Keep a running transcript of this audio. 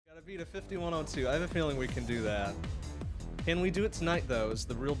beat a 5102. I have a feeling we can do that. Can we do it tonight, though, is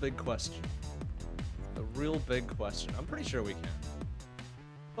the real big question. The real big question. I'm pretty sure we can.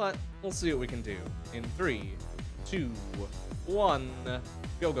 But we'll see what we can do. In 3, 2, 1.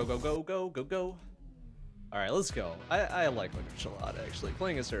 Go, go, go, go, go, go, go. Alright, let's go. I like Liquorice a lot, actually.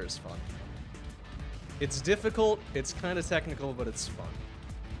 Playing as her is fun. It's difficult, it's kind of technical, but it's fun.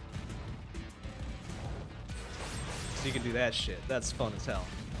 So you can do that shit. That's fun as hell.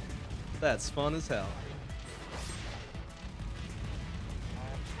 That's fun as hell.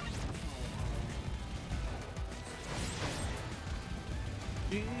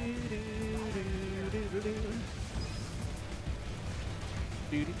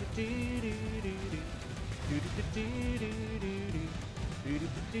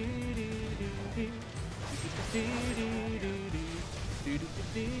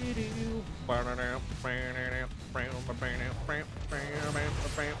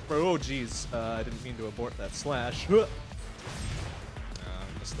 Oh jeez, I didn't mean to abort that slash. Missed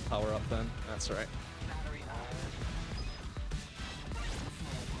the power up then. That's alright.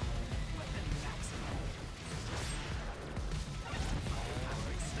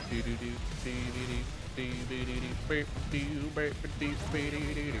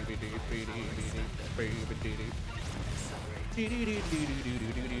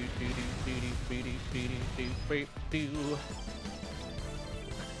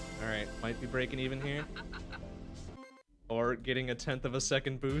 Alright, might be breaking even here. Or getting a 1/10 of a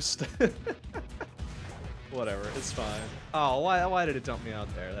second boost. Whatever, it's fine. Oh, why did it dump me out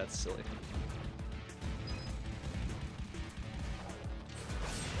there? That's silly.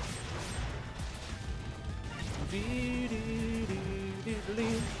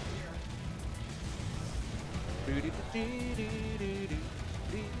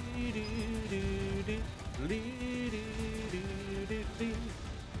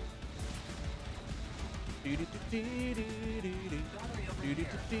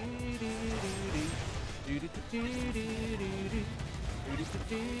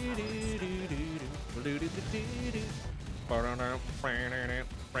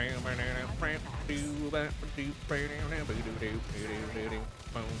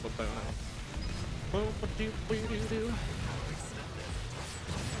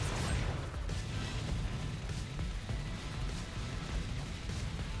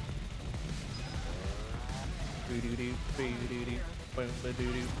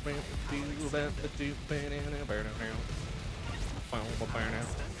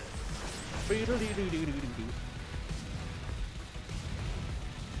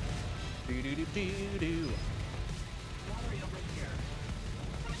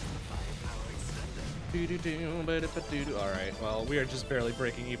 Alright, well, we are just barely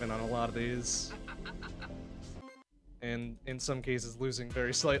breaking even on a lot of these. And in some cases losing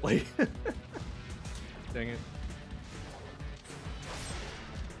very slightly. Dang it.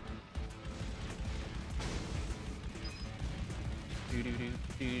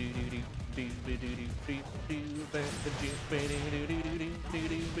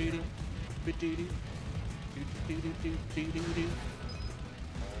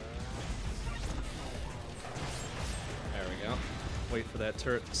 There we go. Wait for that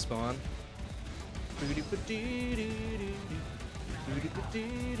turret to spawn.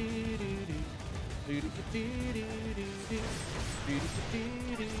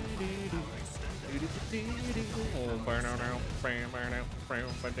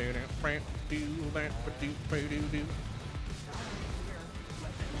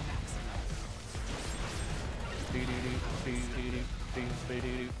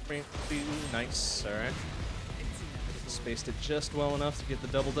 Nice, alright. Spaced it just well enough to get the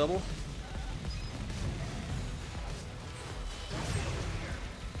double-double.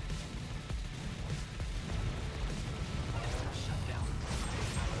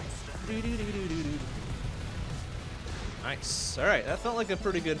 Nice. Alright, that felt like a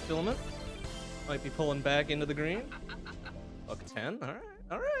pretty good filament. Might be pulling back into the green. Buck 10. Alright,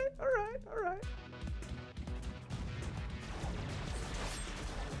 alright, alright, alright.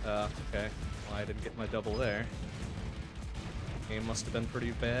 Okay. Well, I didn't get my double there. Game must have been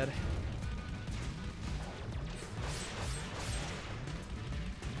pretty bad.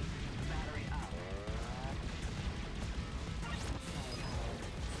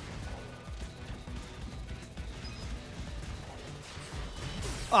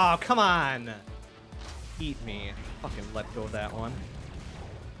 Oh, come on! Eat me. Fucking let go of that one.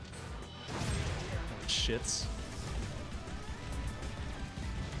 Oh, shits.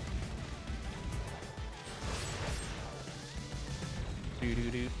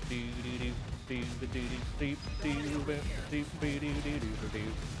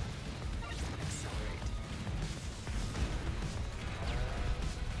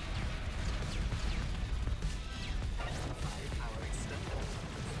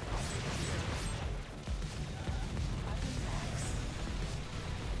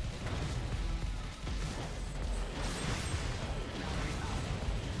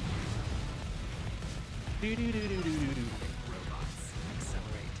 Do do do do do do do.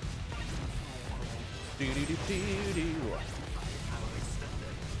 Do do do do do.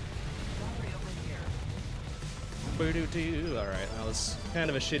 Alright, that was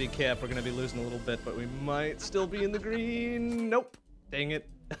kind of a shitty cap. We're gonna be losing a little bit, but we might still be in the green. Nope. Dang it.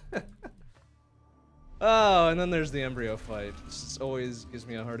 Oh, and then there's the embryo fight. This always gives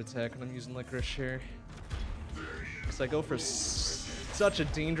me a heart attack when I'm using Liquorice here. Because I go for such a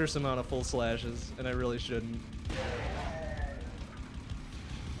dangerous amount of full slashes, and I really shouldn't.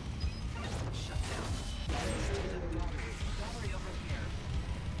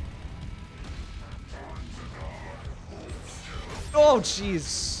 Oh,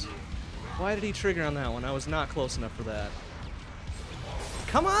 jeez. Why did he trigger on that one? I was not close enough for that.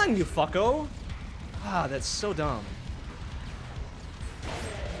 Come on, you fucko! Ah, that's so dumb.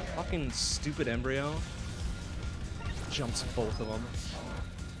 Fucking stupid embryo. Jumps both of them.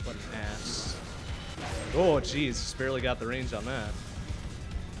 What an ass. Oh, jeez. Just barely got the range on that.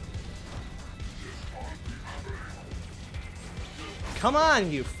 Come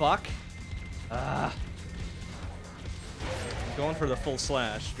on, you fuck! Ah. I'm going for the full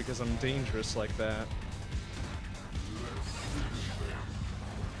slash because I'm dangerous like that.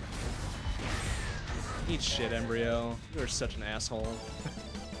 Eat shit, embryo. You're such an asshole.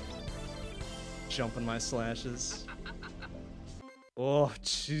 Jumping my slashes. Oh,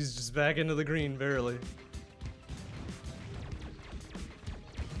 jeez, just back into the green, barely.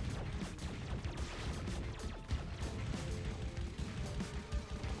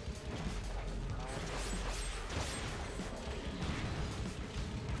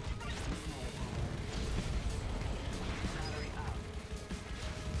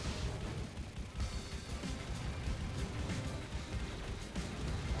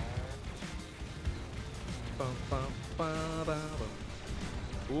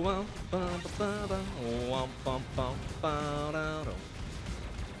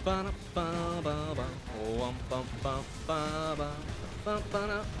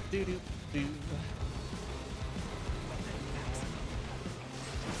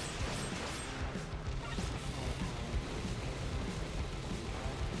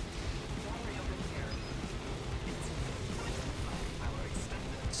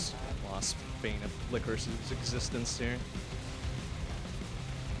 Lost bane of Liquorice's existence here.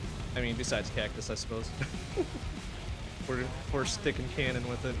 I mean, besides Cactus, I suppose. we're sticking cannon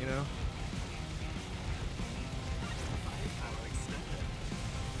with it, you know?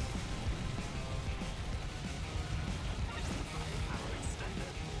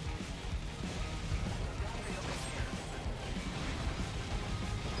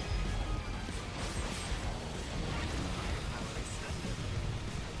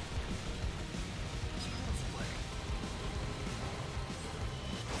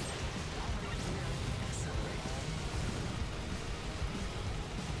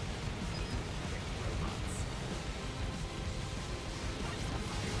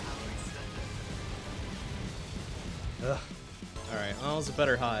 Ugh. Alright, well, it was a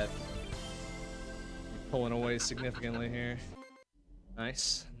better hive. Pulling away significantly here.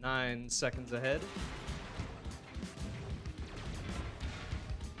 Nice. 9 seconds ahead.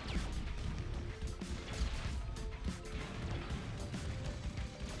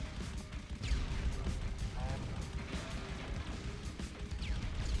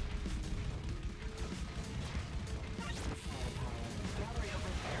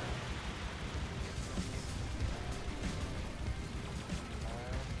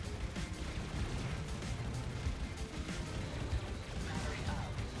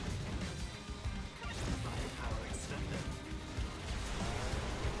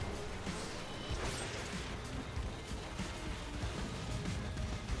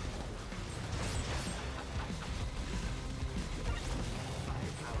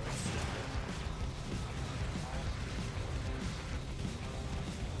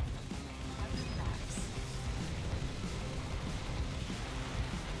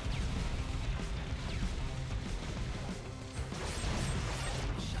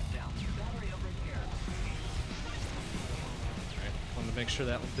 Make sure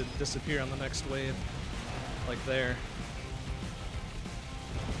that one didn't disappear on the next wave, like there.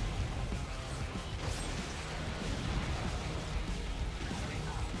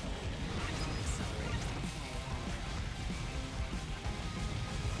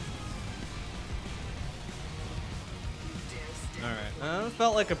 Alright,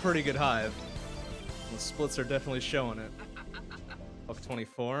 felt like a pretty good hive. The splits are definitely showing it. Buck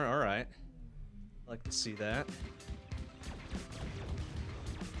 24, alright. Like to see that.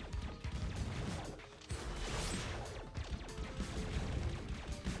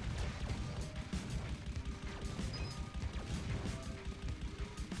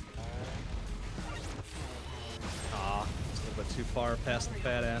 far past the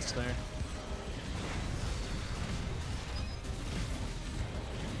fat ass there.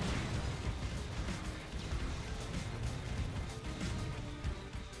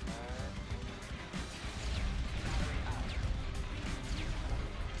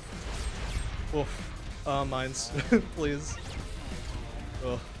 Oof. Mines. Please.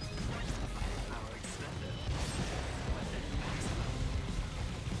 Ugh.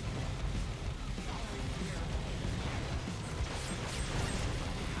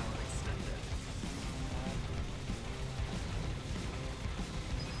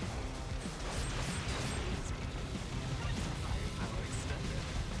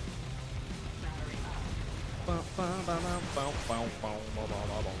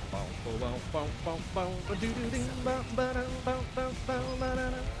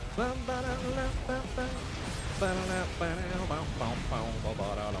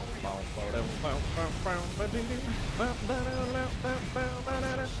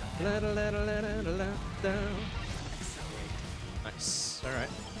 Nice. All right.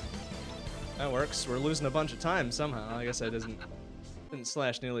 That works. We're losing a bunch of time somehow. I guess I didn't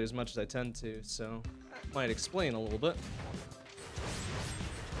slash nearly as much as I tend to, so that might explain a little bit.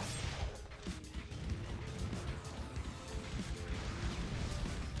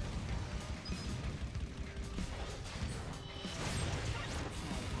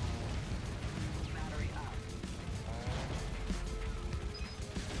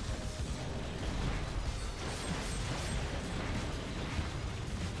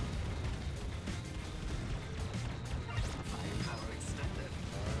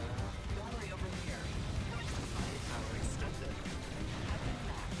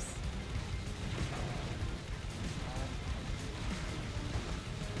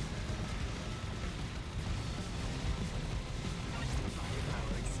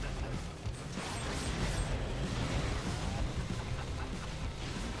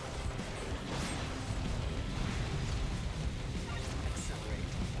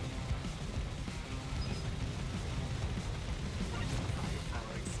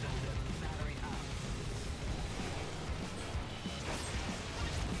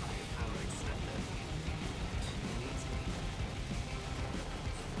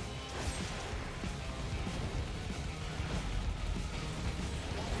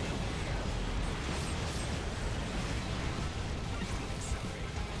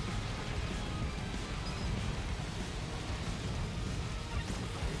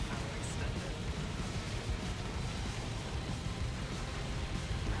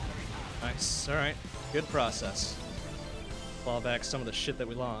 Nice. Alright. Good process. Claw back some of the shit that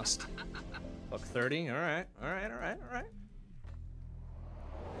we lost. Buck 30. Alright. Alright, alright, alright.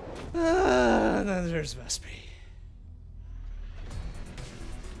 Then there's Vespi.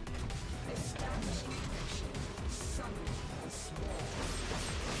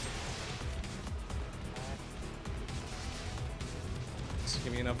 Just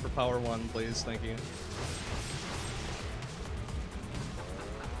give me enough for power 1, please. Thank you.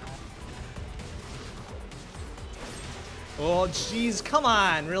 Oh, jeez, come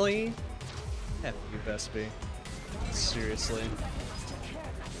on, really? F you, Vespi. Seriously.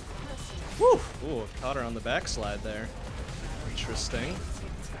 Woo! Ooh, caught her on the backslide there. Interesting.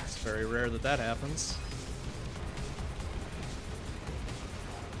 It's very rare that that happens.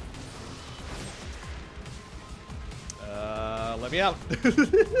 Let me out!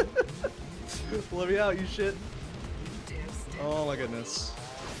 Let me out, you shit. Oh my goodness.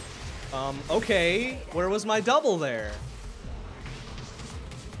 Okay, where was my double there?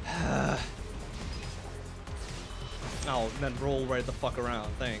 Oh, and then roll right the fuck around.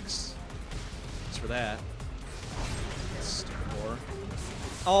 Thanks. Thanks for that. Stupid whore.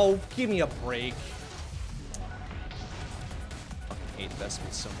 Oh, give me a break. I fucking hate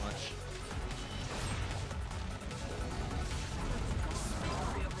Vespi so much.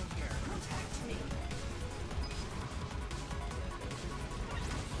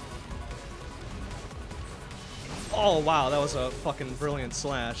 Oh, wow, that was a fucking brilliant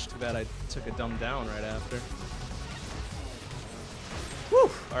slash. Too bad I took a dumb down right after. Woo!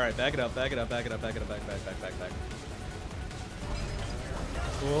 Alright, back it up, back it up, back it up, back it up, back.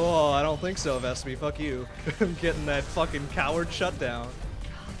 Oh, I don't think so, Vespi. Fuck you. I'm getting that fucking coward shutdown.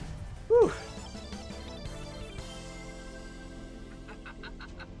 Whew.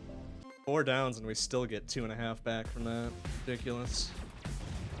 4 downs and we still get 2.5 back from that. Ridiculous.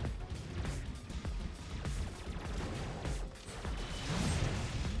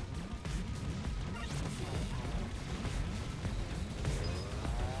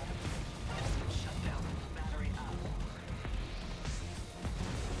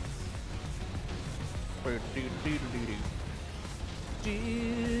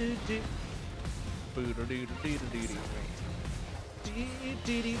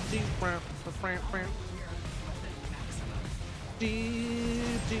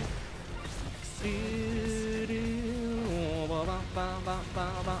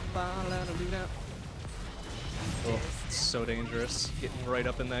 Oh, it's so dangerous. Getting right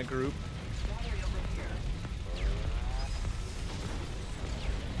up in that group.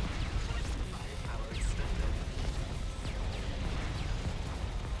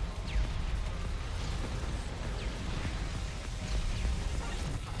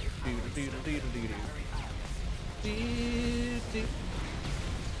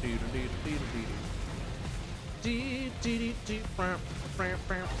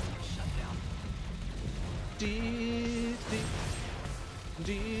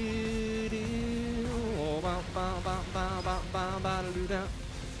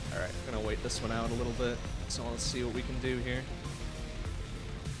 Alright, gonna wait this one out a little bit, so let's see what we can do here.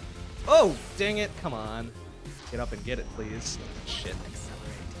 Oh, dang it, come on. Get up and get it, please. Shit.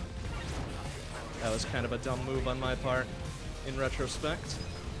 That was kind of a dumb move on my part, in retrospect.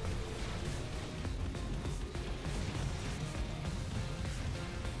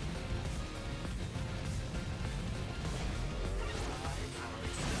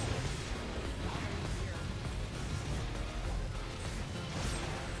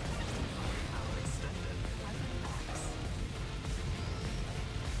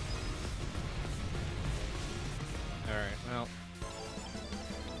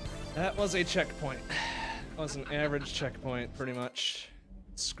 That was a checkpoint. That was an average checkpoint, pretty much.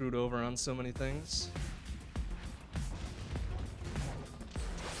 Screwed over on so many things.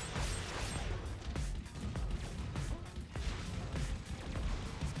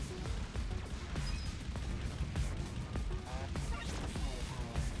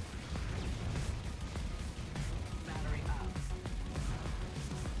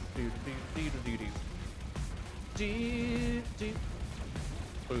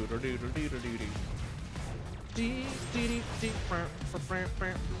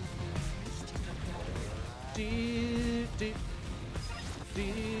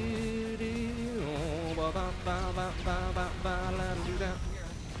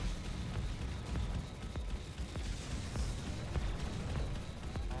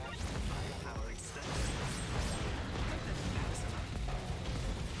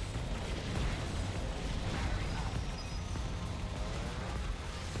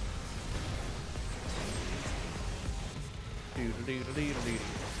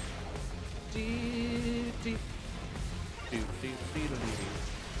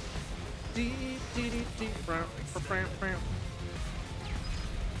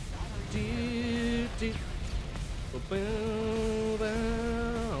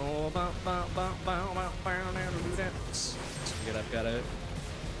 I've got a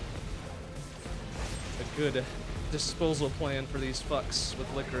good disposal plan for these fucks with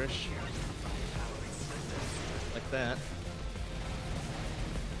Licorice. Like that.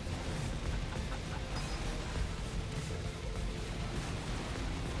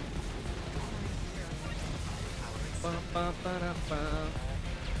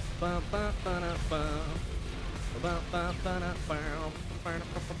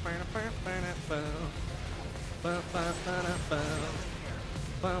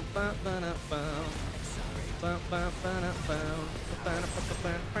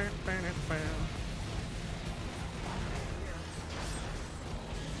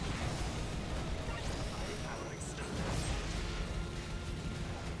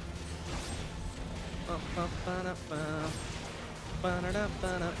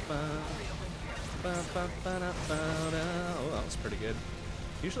 Oh, that was pretty good.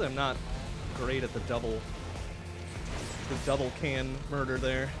 Usually I'm not great at the double can murder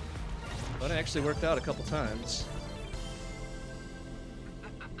there, but it actually worked out a couple times.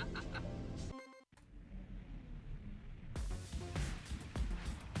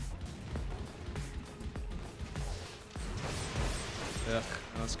 Ugh,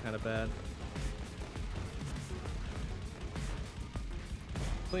 that was kind of bad.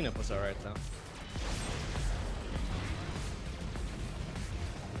 Cleanup was alright though.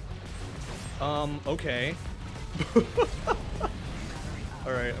 Okay.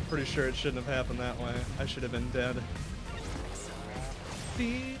 Alright, I'm pretty sure it shouldn't have happened that way. I should have been dead.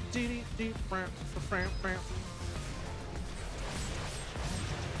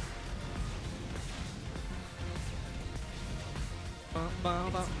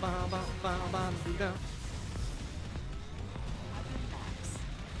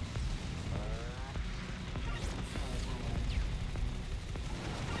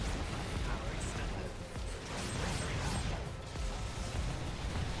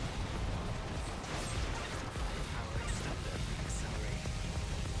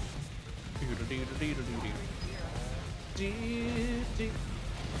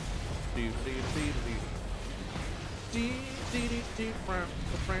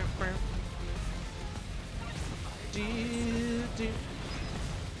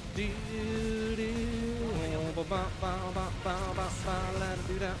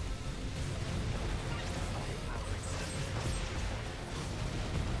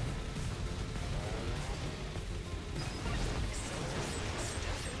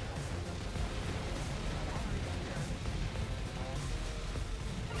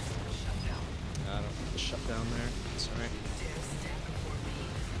 Shut down there. Sorry.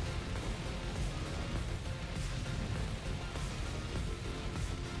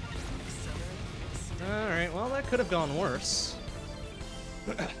 Alright, well that could have gone worse.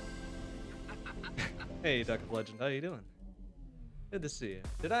 Hey, Duck of Legend, how you doing? Good to see you.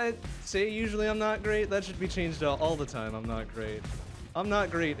 Did I say usually I'm not great? That should be changed out all the time. I'm not great. I'm not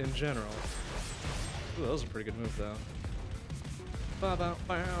great in general. Ooh, that was a pretty good move though. Oh,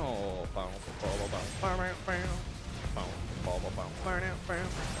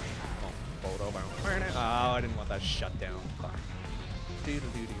 I didn't want that shut down. Fuck.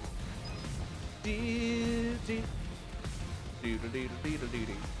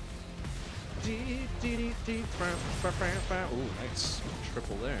 Ooh, nice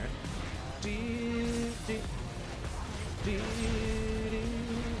triple there.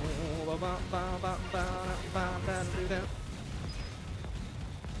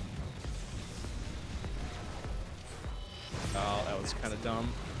 Oh, that was kind of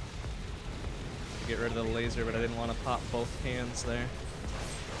dumb. To get rid of the laser, but I didn't want to pop both hands there.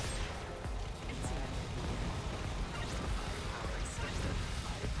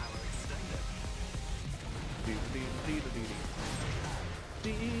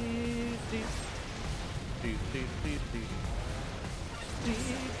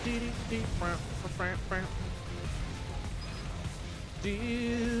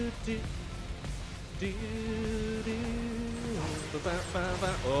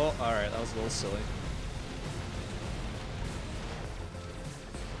 Oh, alright, that was a little silly.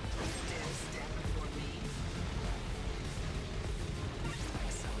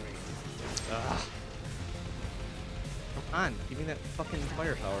 Ugh. Come on, give me that fucking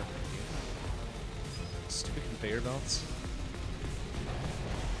firepower. Stupid conveyor belts.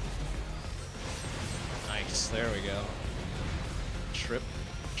 Nice, there we go.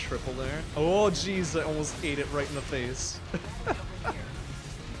 Triple there. Oh jeez, I almost ate it right in the face.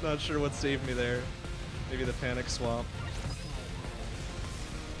 Not sure what saved me there. Maybe the panic swap.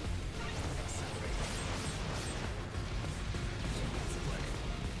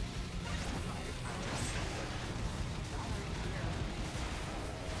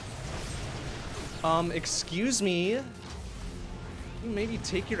 Excuse me? Can you maybe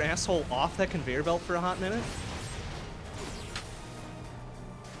take your asshole off that conveyor belt for a hot minute?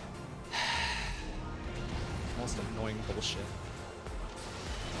 Most annoying bullshit.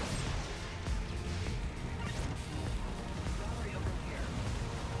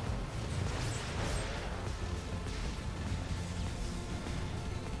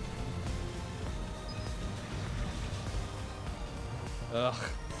 Ugh.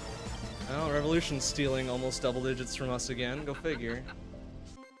 Well, Revolution's stealing almost double digits from us again. Go figure.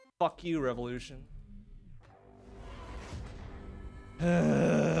 Fuck you, Revolution.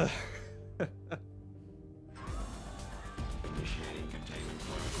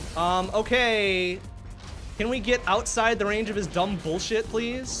 Okay. Can we get outside the range of his dumb bullshit,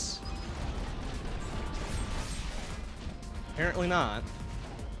 please? Apparently not.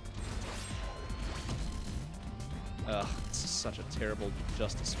 Ugh, this is such a terrible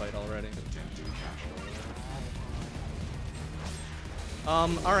justice fight already.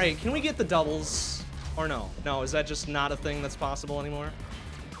 Alright, can we get the doubles? Or no? No, is that just not a thing that's possible anymore?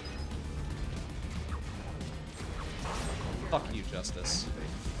 Fuck you, Justice.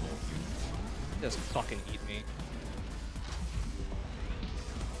 Just fucking eat me.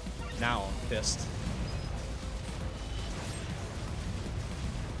 Now I'm pissed.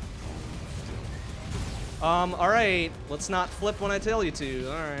 Alright, let's not flip when I tell you to.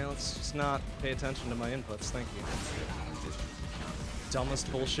 Alright, let's just not pay attention to my inputs, thank you.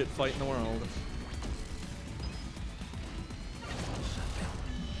 Dumbest bullshit fight in the world.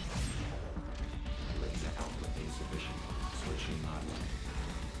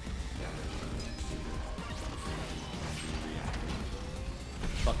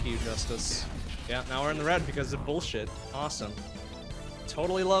 Fuck you, Justice. Yeah, now we're in the red because of bullshit. Awesome.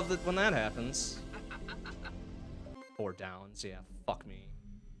 Totally love it when that happens. 4 downs, yeah, fuck me.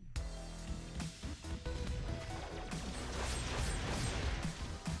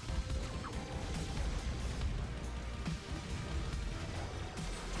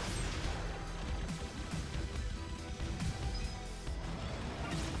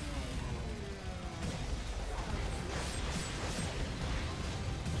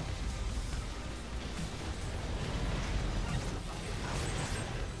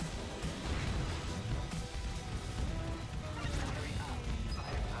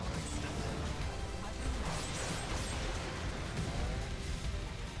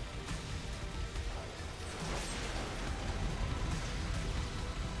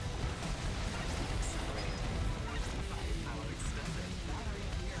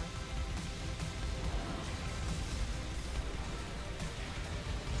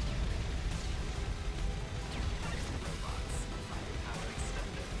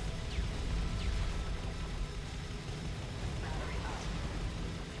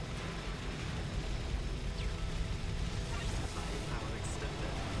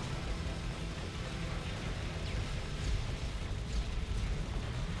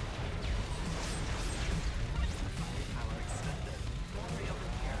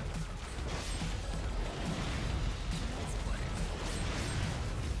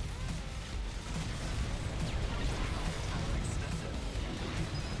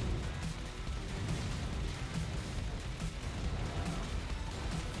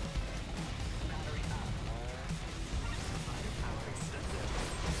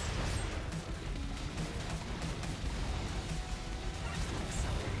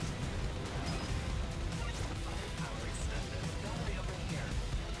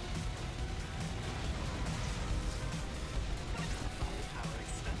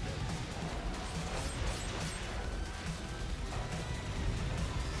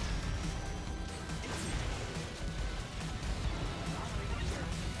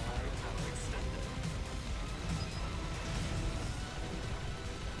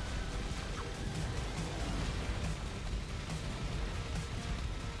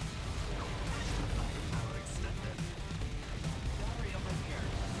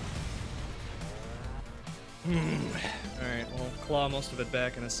 Alright, well, claw most of it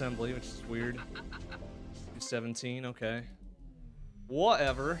back in assembly, which is weird. 217, okay.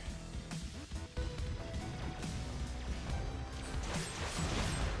 Whatever.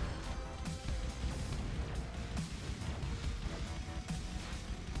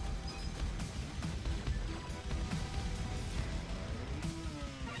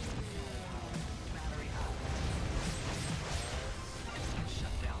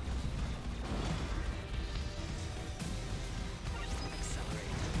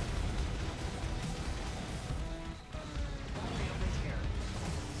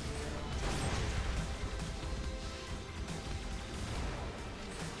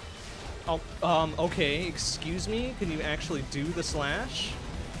 Okay, excuse me? Can you actually do the slash?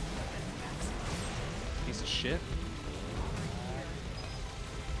 Piece of shit.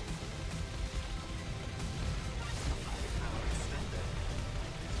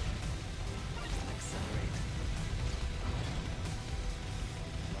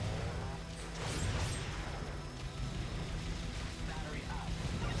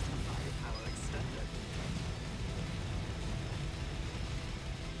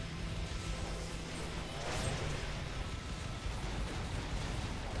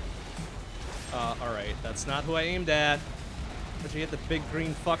 Alright, that's not who I aimed at. But you hit the big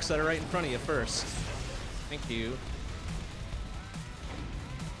green fucks that are right in front of you first. Thank you.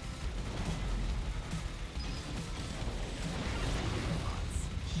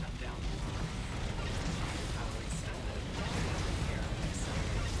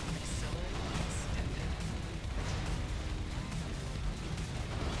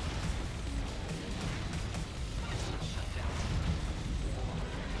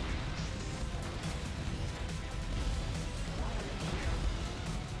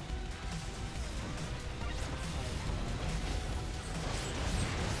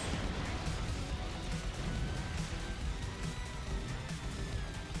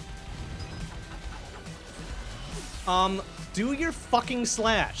 Do your fucking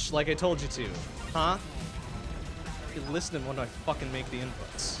slash, like I told you to. Huh? You're listening when I fucking make the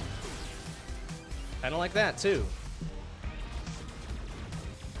inputs. Kinda like that, too.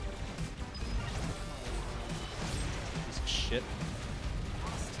 Piece of shit.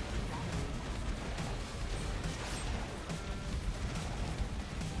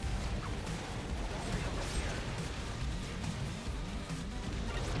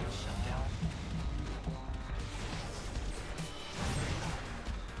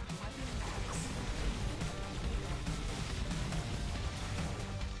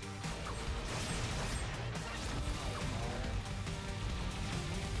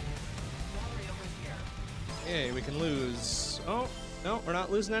 Okay, we can lose. Oh, no, we're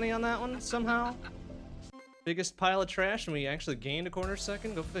not losing any on that one somehow. Biggest pile of trash, and we actually gained a corner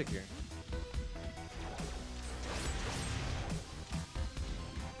second? Go figure.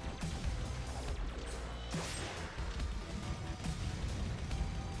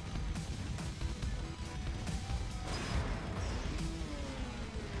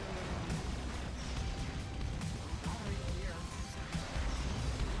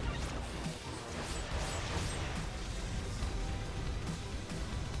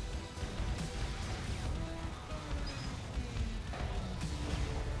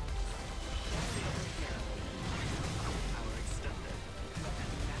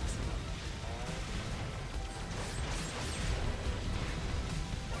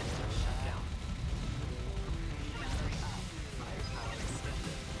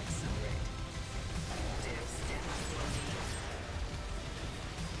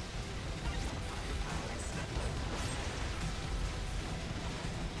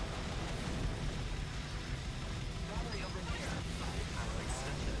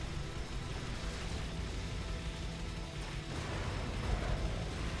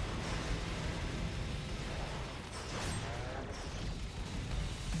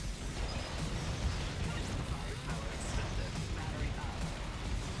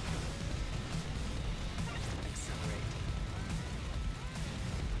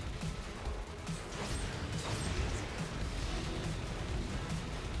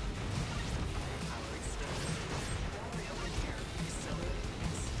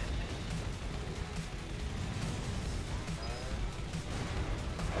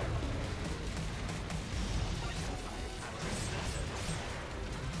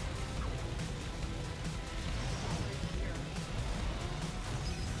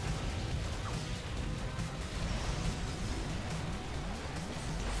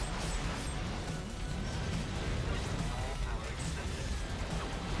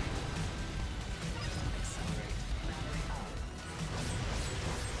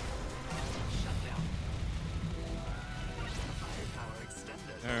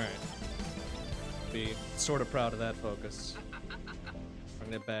 sort of proud of that focus.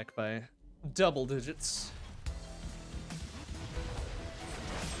 Bring it back by double digits.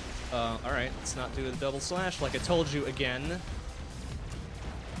 Alright, let's not do the double slash like I told you again.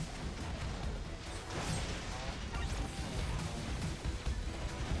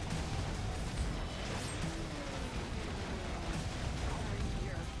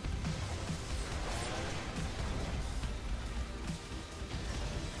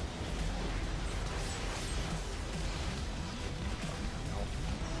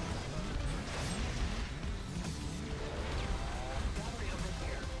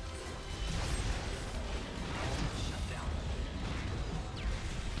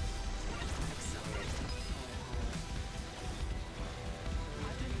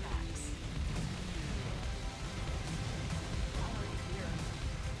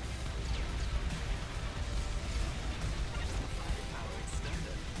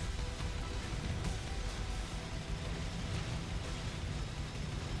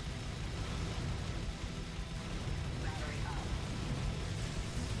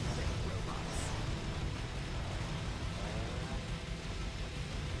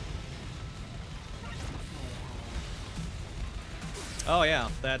 Oh yeah,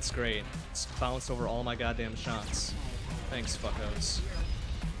 that's great. It's bounced over all my goddamn shots. Thanks, fuckos.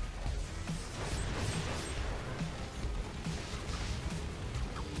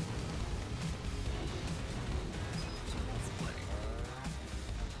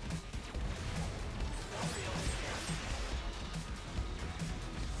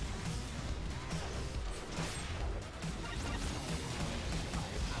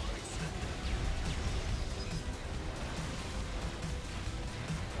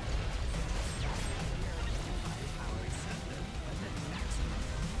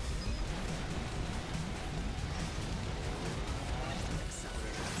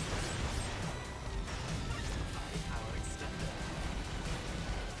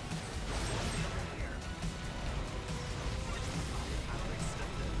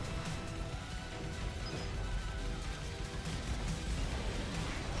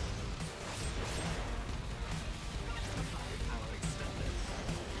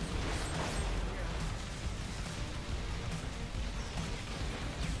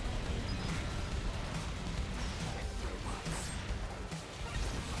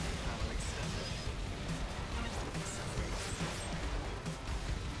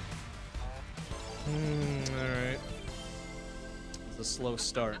 Alright. It's a slow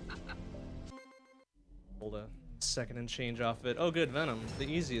start. Hold a second and change off of it. Oh good, Venom. The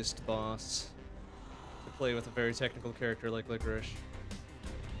easiest boss to play with a very technical character like Liquorice.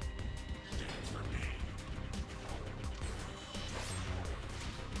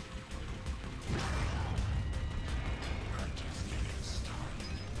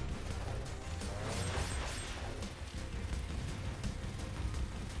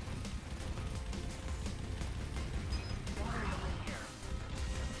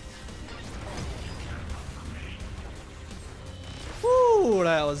 Ooh,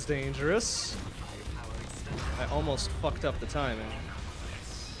 that was dangerous. I almost fucked up the timing.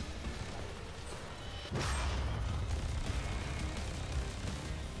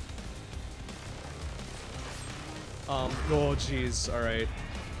 Oh jeez, alright.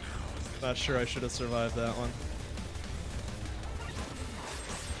 Not sure I should have survived that one.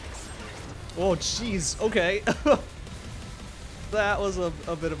 Oh jeez, okay. That was a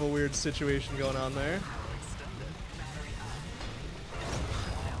bit of a weird situation going on there.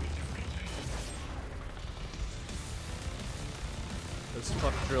 It's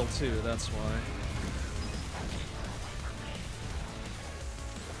fuck drill too, that's why.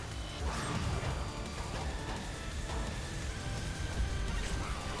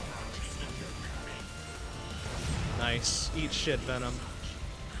 Nice. Eat shit, Venom.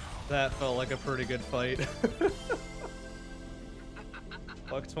 That felt like a pretty good fight.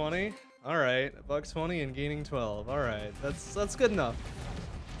 Buck 20? Alright. Buck 20 and gaining 12. Alright. That's good enough.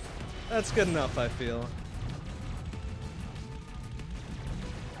 That's good enough, I feel.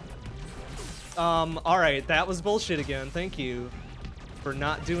 Alright, that was bullshit again. Thank you for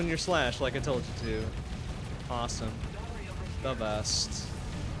not doing your slash like I told you to. Awesome. The best.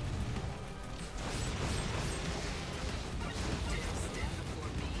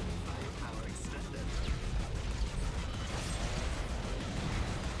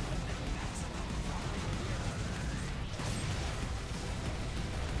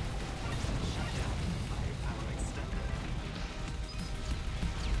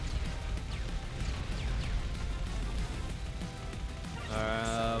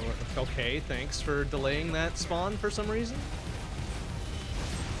 Okay, thanks for delaying that spawn for some reason.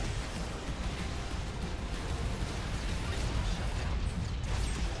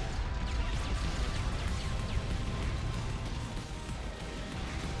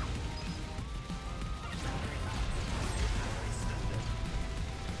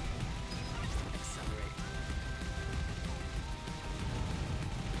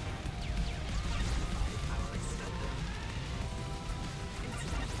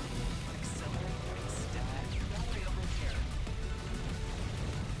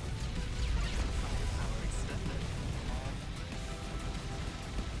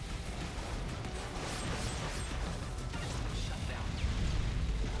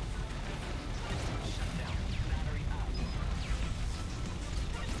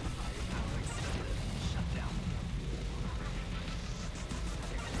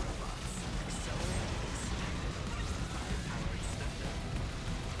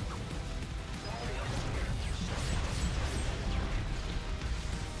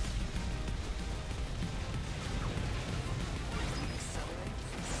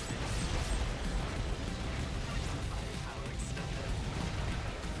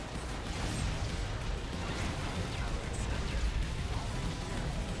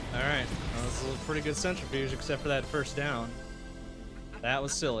 was a pretty good centrifuge, except for that first down. That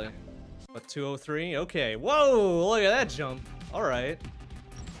was silly. But 203? Okay. Whoa! Look at that jump. Alright.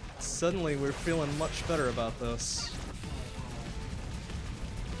 Suddenly we're feeling much better about this.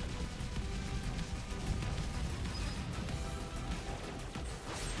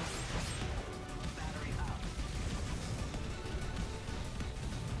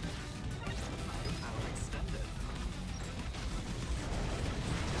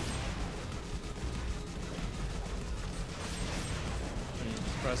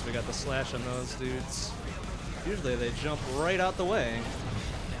 Surprised we got the slash on those dudes. Usually they jump right out the way.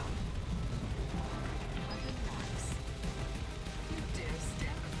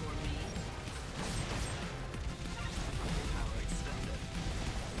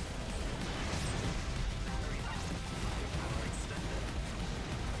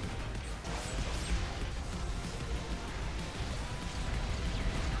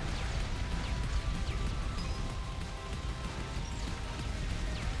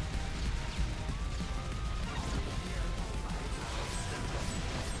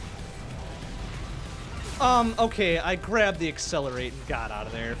 Okay, I grabbed the accelerate and got out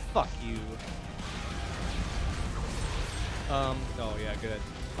of there. Fuck you. Oh yeah, good.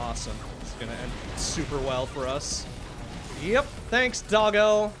 Awesome. It's gonna end super well for us. Yep, thanks,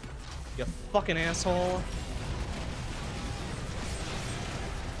 doggo. You fucking asshole.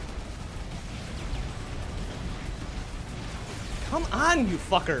 Come on, you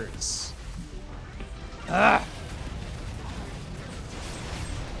fuckers. Ah.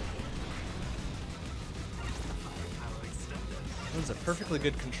 That was a perfectly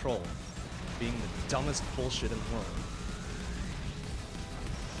good control, being the dumbest bullshit in the world.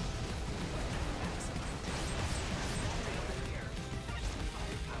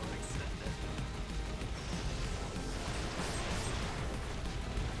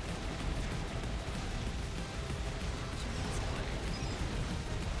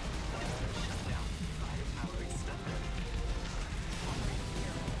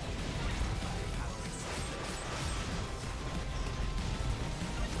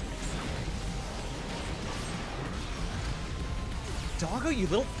 Doggo, you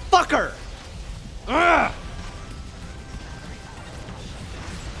little fucker! Ugh!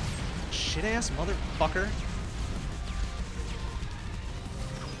 Shit-ass motherfucker.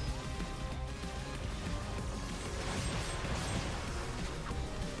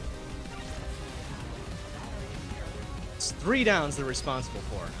 It's 3 downs they're responsible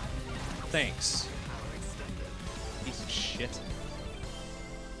for. Thanks. Piece of shit.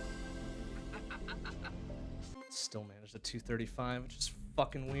 Still managed a 235, which is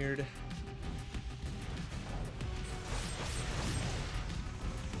fucking weird.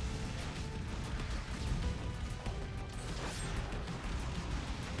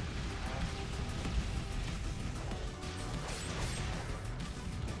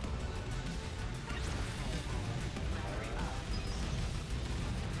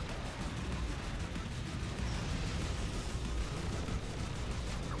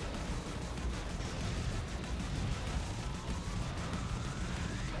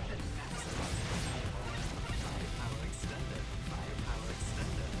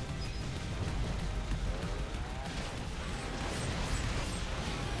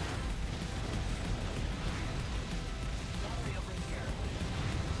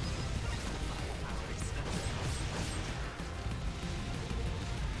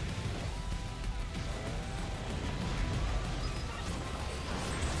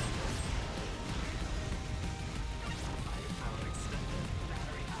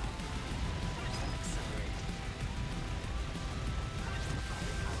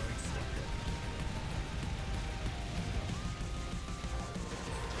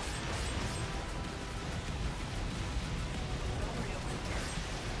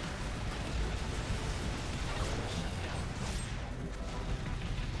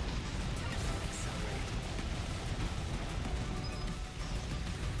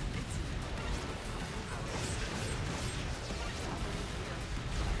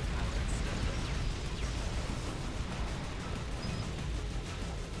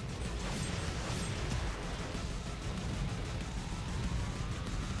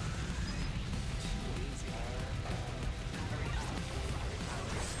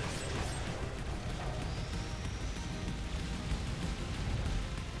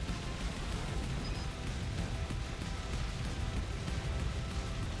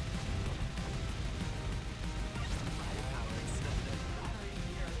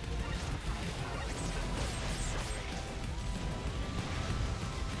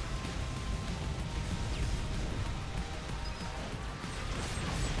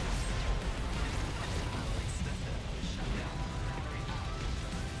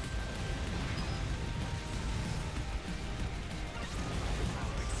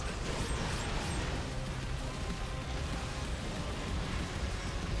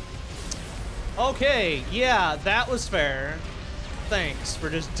 Okay, yeah, that was fair. Thanks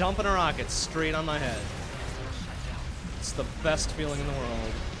for just dumping a rocket straight on my head. It's the best feeling in the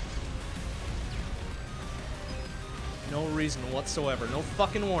world. No reason whatsoever, no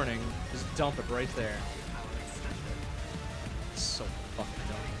fucking warning. Just dump it right there. It's so fucking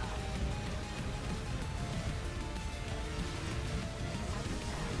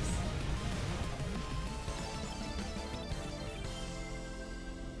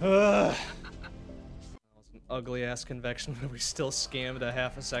dumb. Ugh. That was an ugly ass convection, but we still scammed a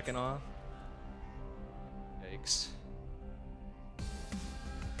half a second off. Yikes.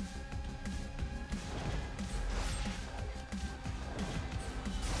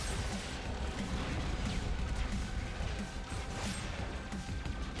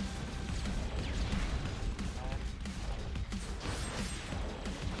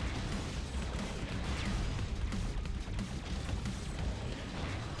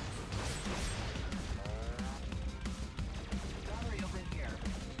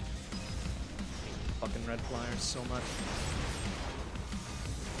 Fucking red flyers so much.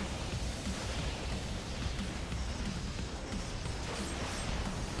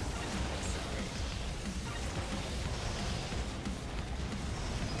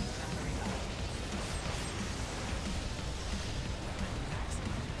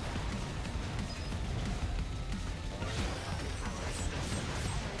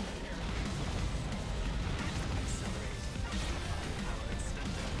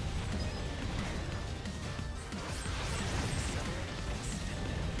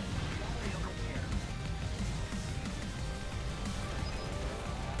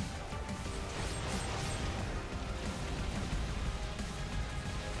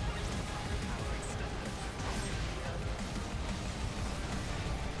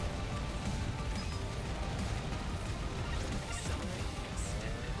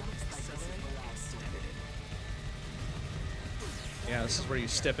 Yeah, this is where you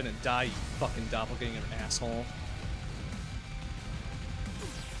step in and die, you fucking doppelganger asshole.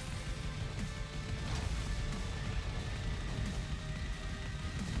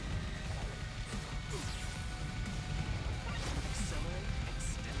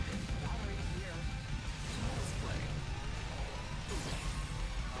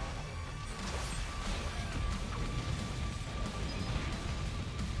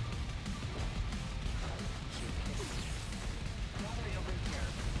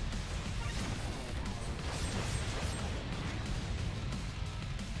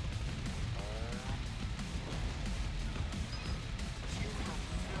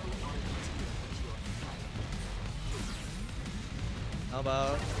 How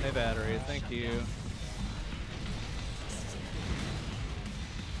about a battery? Thank you.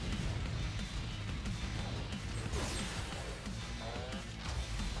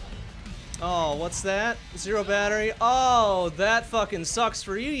 Oh, what's that? Zero battery? Oh, that fucking sucks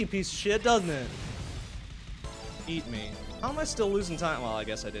for you, you piece of shit, doesn't it? Eat me. How am I still losing time? Well, I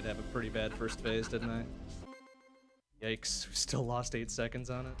guess I did have a pretty bad first phase, didn't I? Yikes, we still lost 8 seconds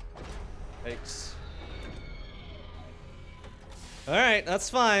on it. Yikes. Alright, that's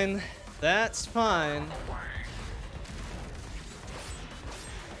fine. That's fine.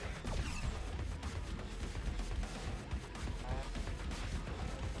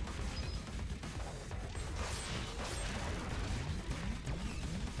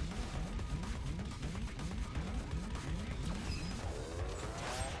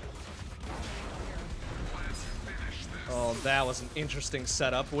 Oh, that was an interesting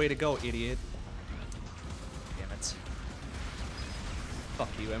setup. Way to go, idiot. Damn it. Fuck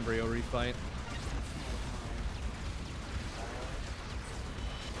you, embryo refight.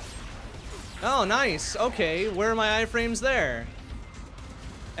 Oh, nice. Okay, where are my iframes there?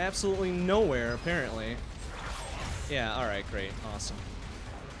 Absolutely nowhere, apparently. Yeah, alright, great. Awesome.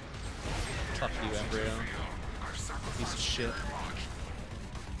 Fuck you, embryo. Piece of shit.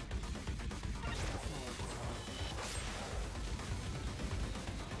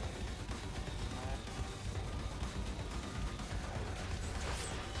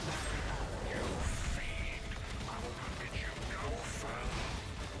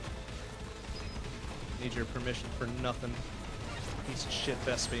 Need your permission for nothing. Piece of shit,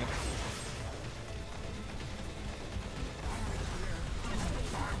 Vespi.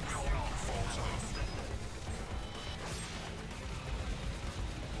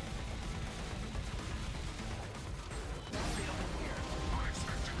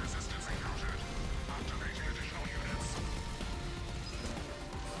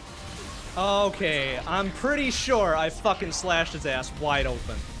 Okay, I'm pretty sure I fucking slashed his ass wide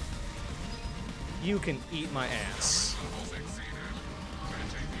open. You can eat my ass.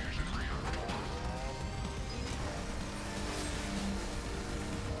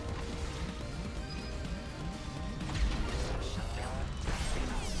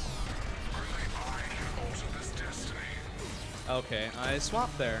 Okay, I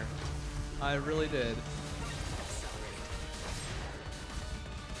swapped there. I really did.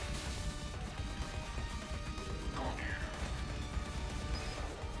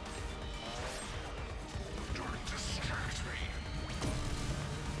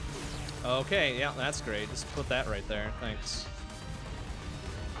 Okay, yeah, that's great. Just put that right there. Thanks.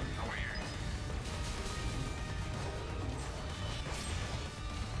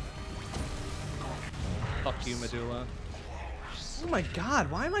 Fuck you, Medulla. Oh my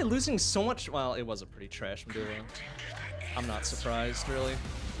god, why am I losing so much? Well, it was a pretty trash Medulla. I'm not surprised, really.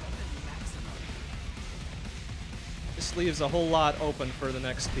 This leaves a whole lot open for the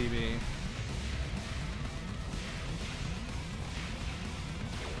next PB.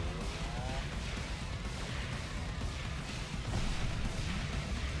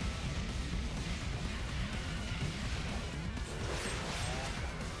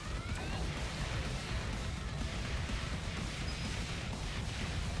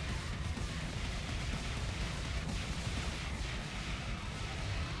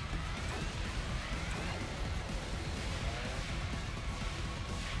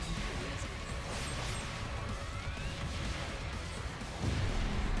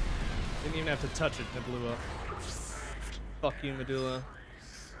 Didn't even have to touch it and it blew up. Fuck you, Medulla.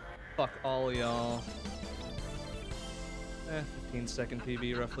 Fuck all y'all. 15-second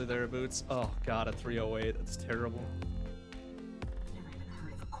PB, roughly thereabouts. Oh god, a 308. That's terrible.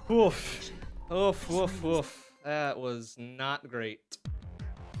 Oof. Oof, woof, woof. That was not great.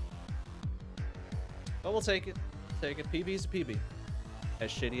 But we'll take it. Take it. PB's a PB.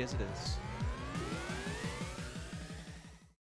 As shitty as it is.